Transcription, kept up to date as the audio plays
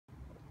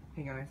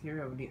Hey guys, here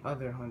we have the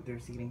other Hunter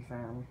ceiling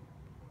fan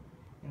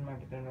in my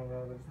paternal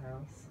relative's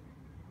house.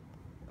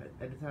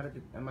 I decided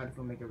I might as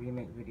well make a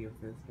remake video of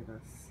this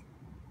because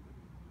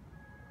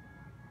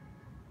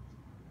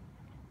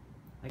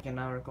I can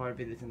now record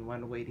videos in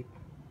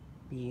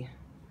 180p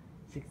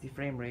 60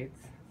 frame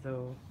rates,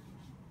 so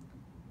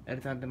I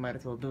decided I might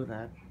as well do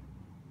that.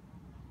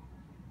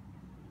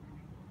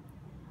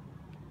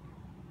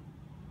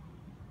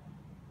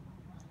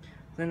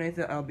 So anyways,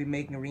 I'll be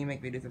making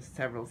remake videos of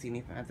several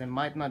ceiling fans. I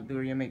might not do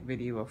a remake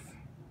video of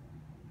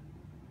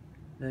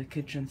the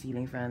kitchen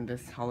ceiling fan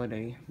this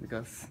holiday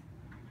because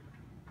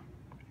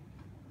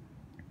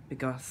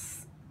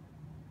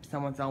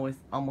someone's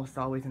almost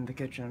always in the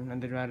kitchen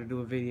and they'd rather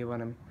do a video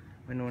when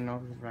no one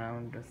else is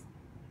around, just,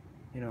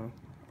 you know.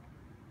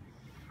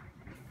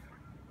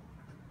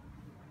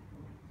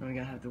 So we're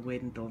gonna have to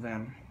wait until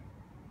then.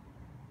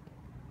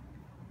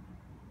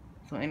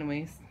 So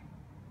anyways,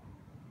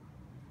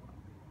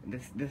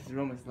 this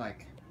room is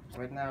like,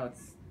 right now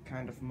it's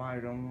kind of my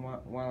room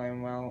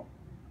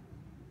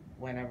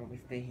whenever we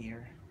stay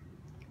here,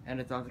 and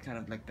it's also kind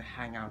of like the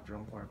hangout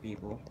room for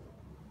people.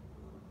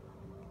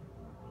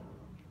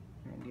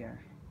 And yeah.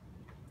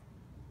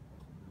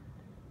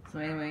 So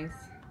anyways,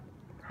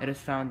 I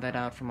just found that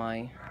out from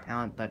my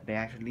aunt that they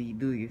actually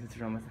do use this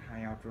room as a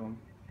hangout room,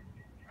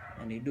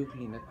 and they do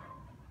clean it.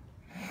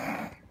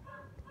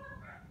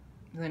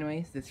 So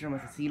anyways, this room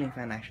has a ceiling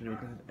fan actually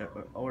because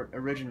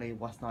originally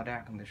was not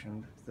air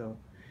conditioned. So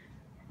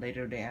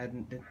later they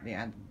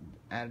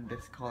added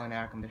this call-in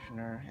air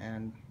conditioner,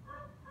 and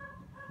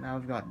now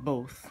I've got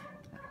both,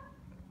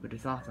 which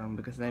is awesome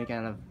because then you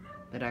can have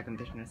the air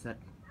conditioner set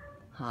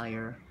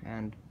higher,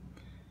 and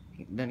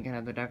then you can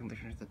have the air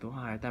conditioner set to a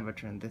higher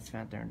temperature and this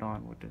fan turned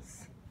on, which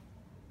is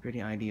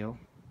pretty ideal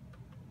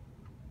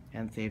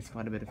and saves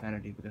quite a bit of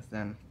energy because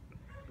then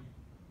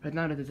right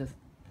now this is just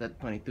at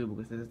 22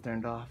 because this is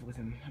turned off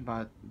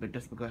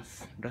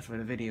just for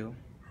the video,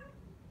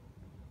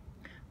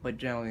 but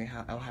generally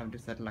I'll have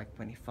this at like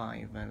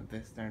 25 when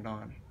this turned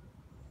on.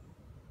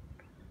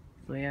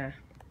 So yeah.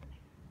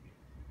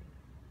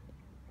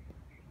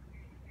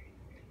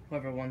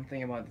 However, one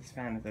thing about this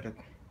fan is that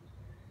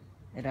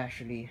it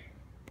actually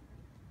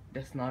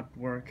does not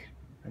work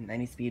on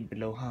any speed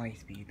below high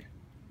speed.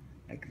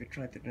 Like if you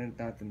try to turn it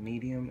down to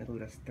medium, it'll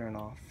just turn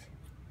off.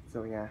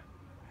 So yeah.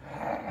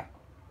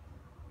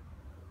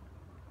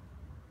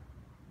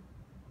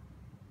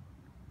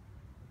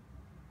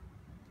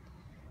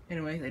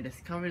 Anyways, I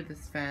discovered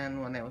this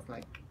fan when I was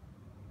like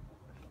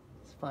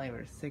 5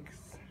 or 6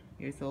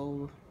 years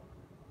old.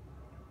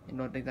 I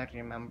don't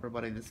exactly remember,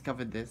 but I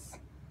discovered this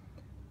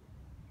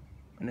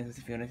when I was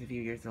a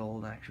few years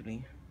old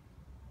actually.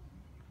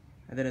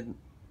 I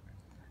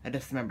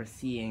just remember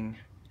seeing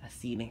a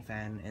ceiling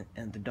fan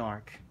in the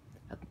dark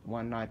at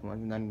one night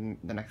once, and then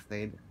the next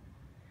day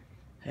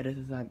I just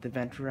decided to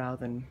venture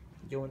out and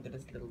go into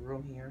this little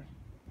room here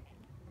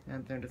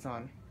and turn this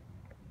on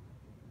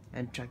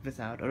and check this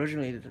out.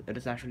 Originally it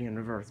is actually in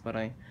reverse, but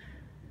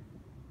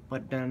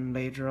then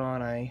later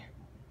on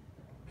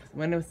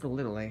when I was still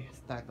little, I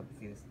stacked up a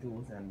few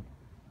stools and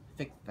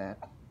fixed that.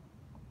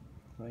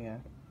 So yeah.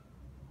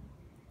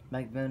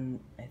 Back then,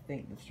 I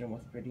think this room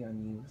was pretty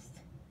unused.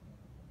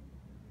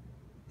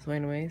 So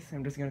anyways,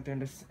 I'm just gonna turn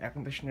this air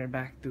conditioner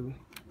back to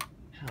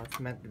how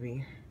it's meant to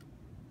be.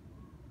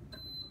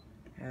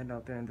 And I'll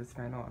turn this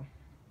fan on.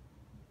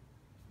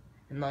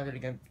 I'm not really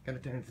gonna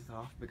turn this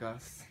off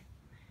because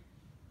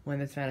when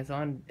this fan is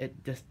on,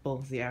 it just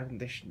pulls the air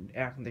conditioned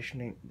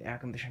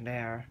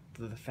air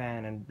to the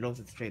fan and blows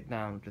it straight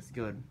down, which is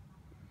good.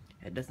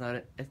 It does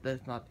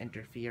not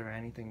interfere or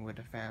anything with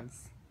the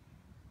fan's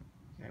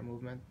air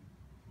movement.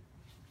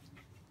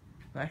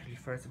 Actually,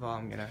 first of all,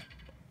 I'm gonna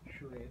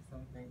show you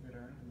some things that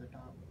are on the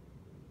top.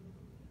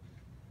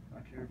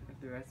 Not sure if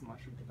there is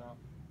much at the top.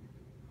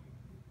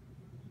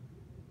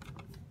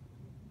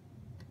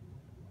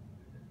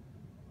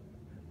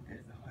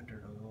 There's the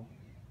Hunter logo.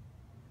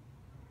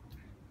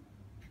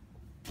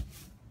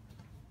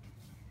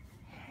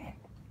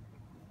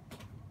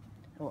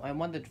 Oh, I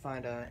wanted to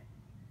find an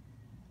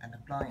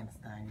appliance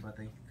stand, but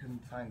I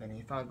couldn't find any.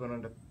 I found one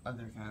on the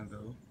other fan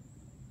though.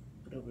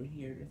 But over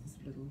here, there's this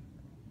little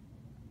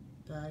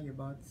tag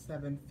about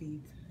 7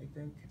 feet, I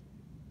think.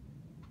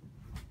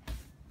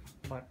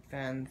 But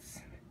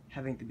fans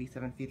having to be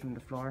 7 feet from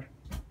the floor.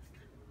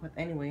 But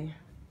anyway,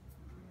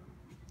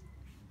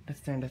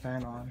 let's turn the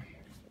fan on.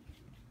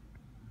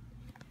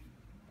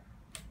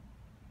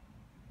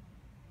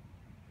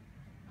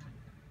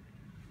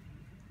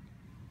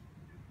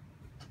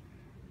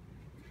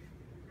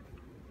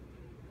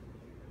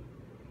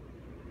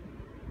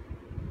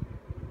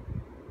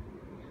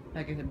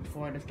 Like I said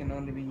before, this can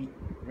only be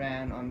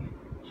ran on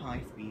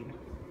high speed.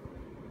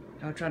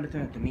 I'll try to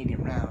turn it to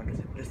medium now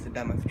just to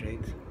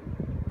demonstrate.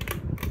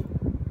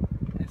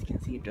 As you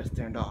can see, it just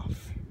turned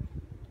off.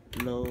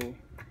 Low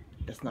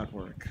does not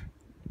work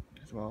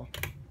as well.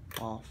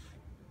 Off.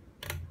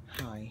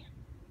 High.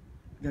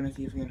 I'm gonna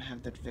see if we can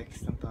have that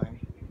fixed sometime.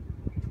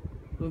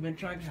 We've been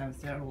trying to have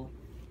several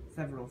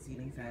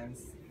ceiling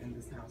fans in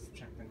this house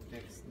checked and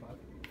fixed, but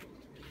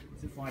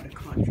so far the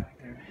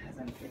contractor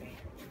hasn't really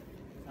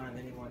found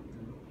anyone to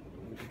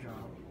do the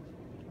job,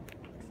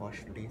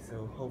 unfortunately,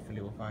 so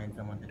hopefully we'll find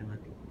someone to do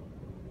it.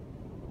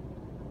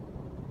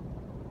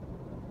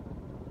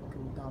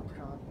 Cool top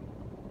shot.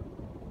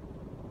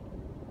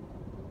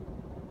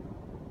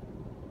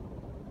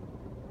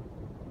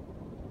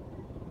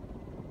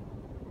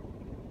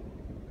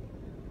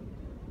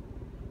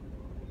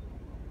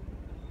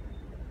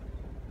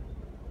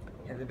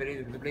 Yeah, the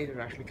blades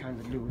are actually kind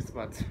of loose,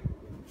 but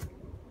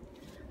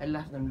I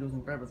left them loose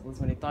on purpose because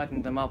when I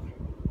tightened them up,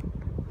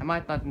 I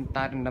might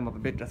tighten them up a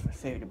bit just for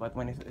safety, but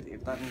when you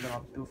tighten them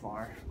up too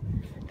far,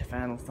 the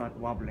fan will start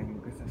wobbling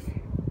because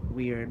of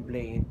weird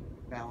blade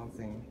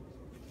balancing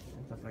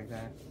and stuff like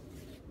that.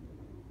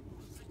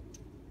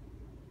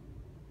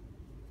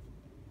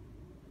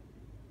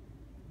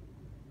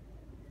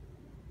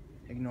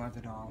 Ignore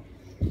it all.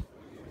 If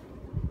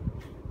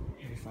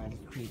you find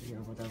it creepy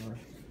or whatever.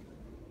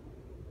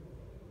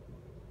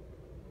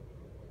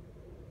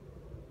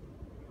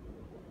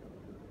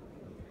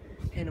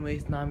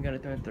 Anyways, now I'm gonna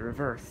turn it to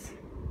reverse.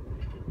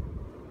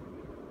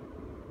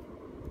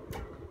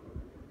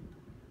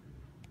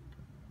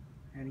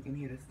 And you can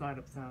hear the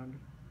startup sound.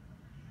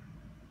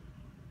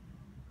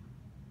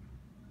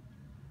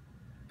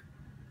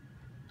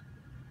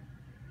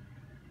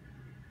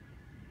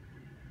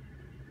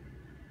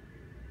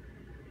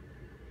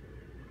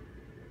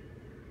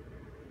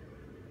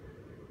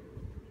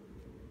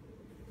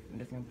 I'm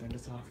just gonna turn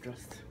this off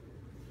just.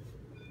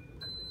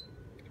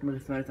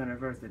 Because when it's on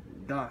reverse,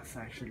 it does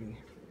actually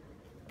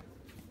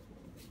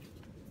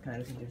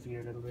kind of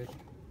interfere a little bit.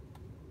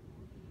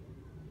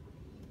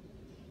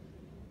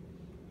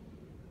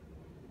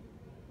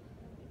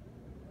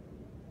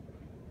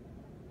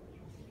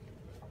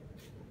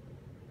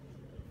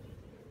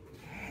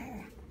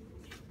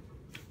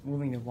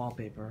 Moving the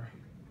wallpaper,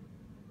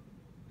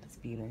 it's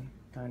beating,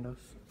 kind of.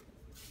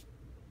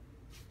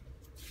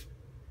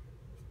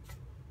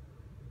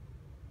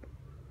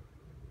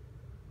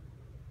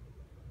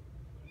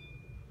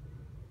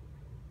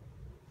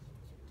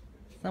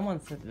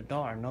 Someone set the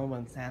door, no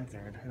one's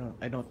answered.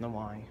 I don't know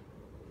why.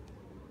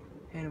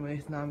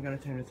 Anyways, now I'm gonna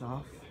turn this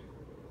off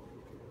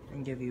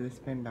and give you a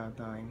spin down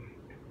time.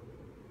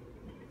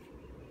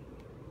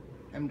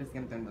 I'm just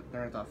gonna turn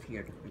it off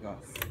here just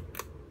because.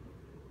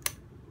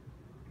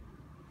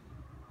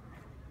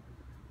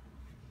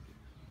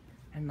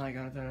 I'm not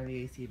gonna turn on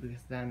the AC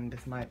because then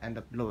this might end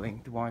up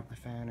blowing towards the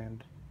fan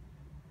and...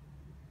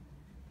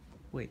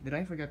 Wait, did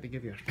I forget to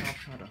give you a top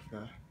shot of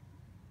the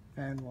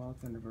fan while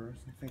it's in reverse?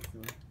 I think so.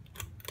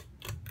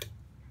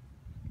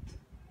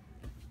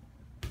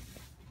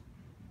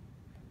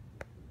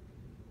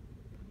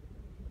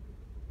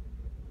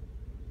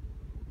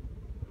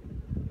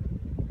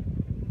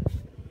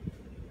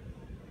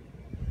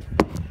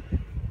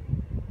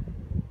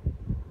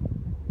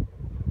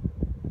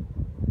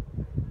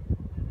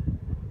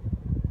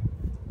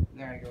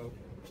 There I go.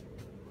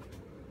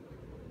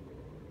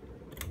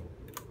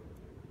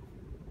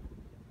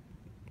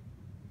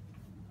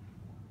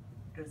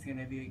 Just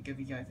gonna give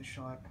you guys a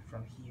shot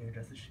from here,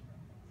 just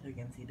so you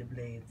can see the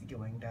blades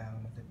going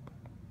down as it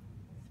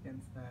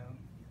spins down.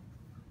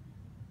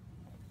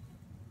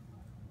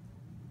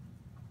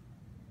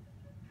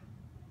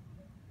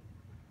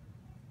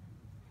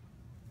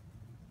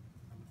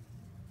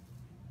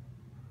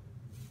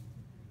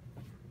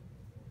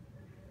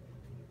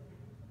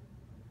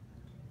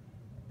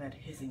 That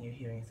hissing you're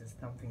hearing is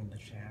something in the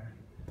chair.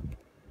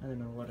 I don't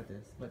know what it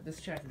is, but this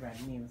chair is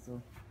brand new,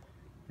 so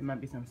there might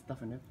be some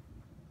stuff in it.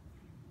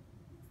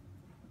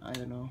 I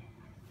don't know.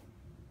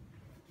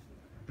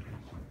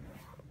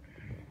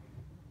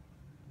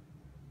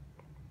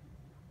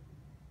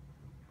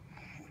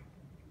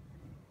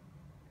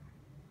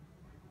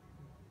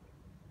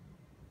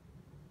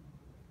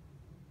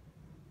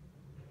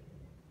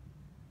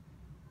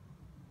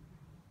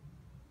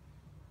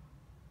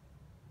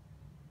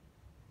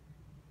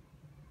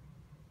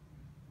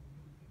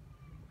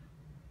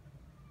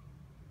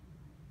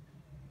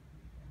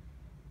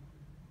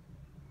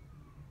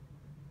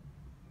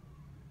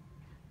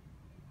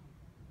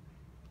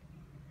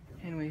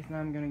 Anyways, now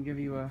I'm gonna give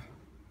you a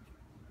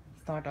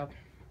startup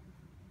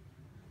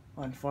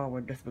on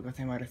forward just because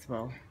I might as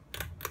well.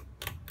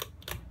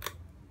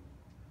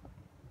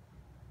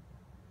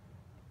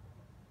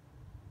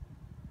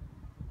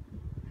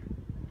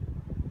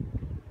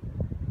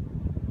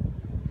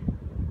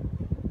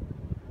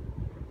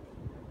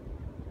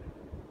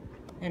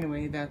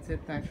 Anyway, that's it.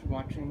 Thanks for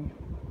watching.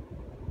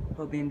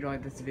 Hope you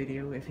enjoyed this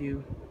video. If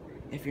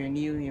you're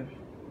new,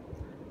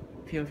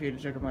 feel free to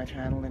check out my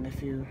channel, and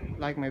if you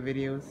like my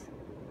videos,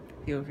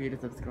 feel free to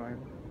subscribe.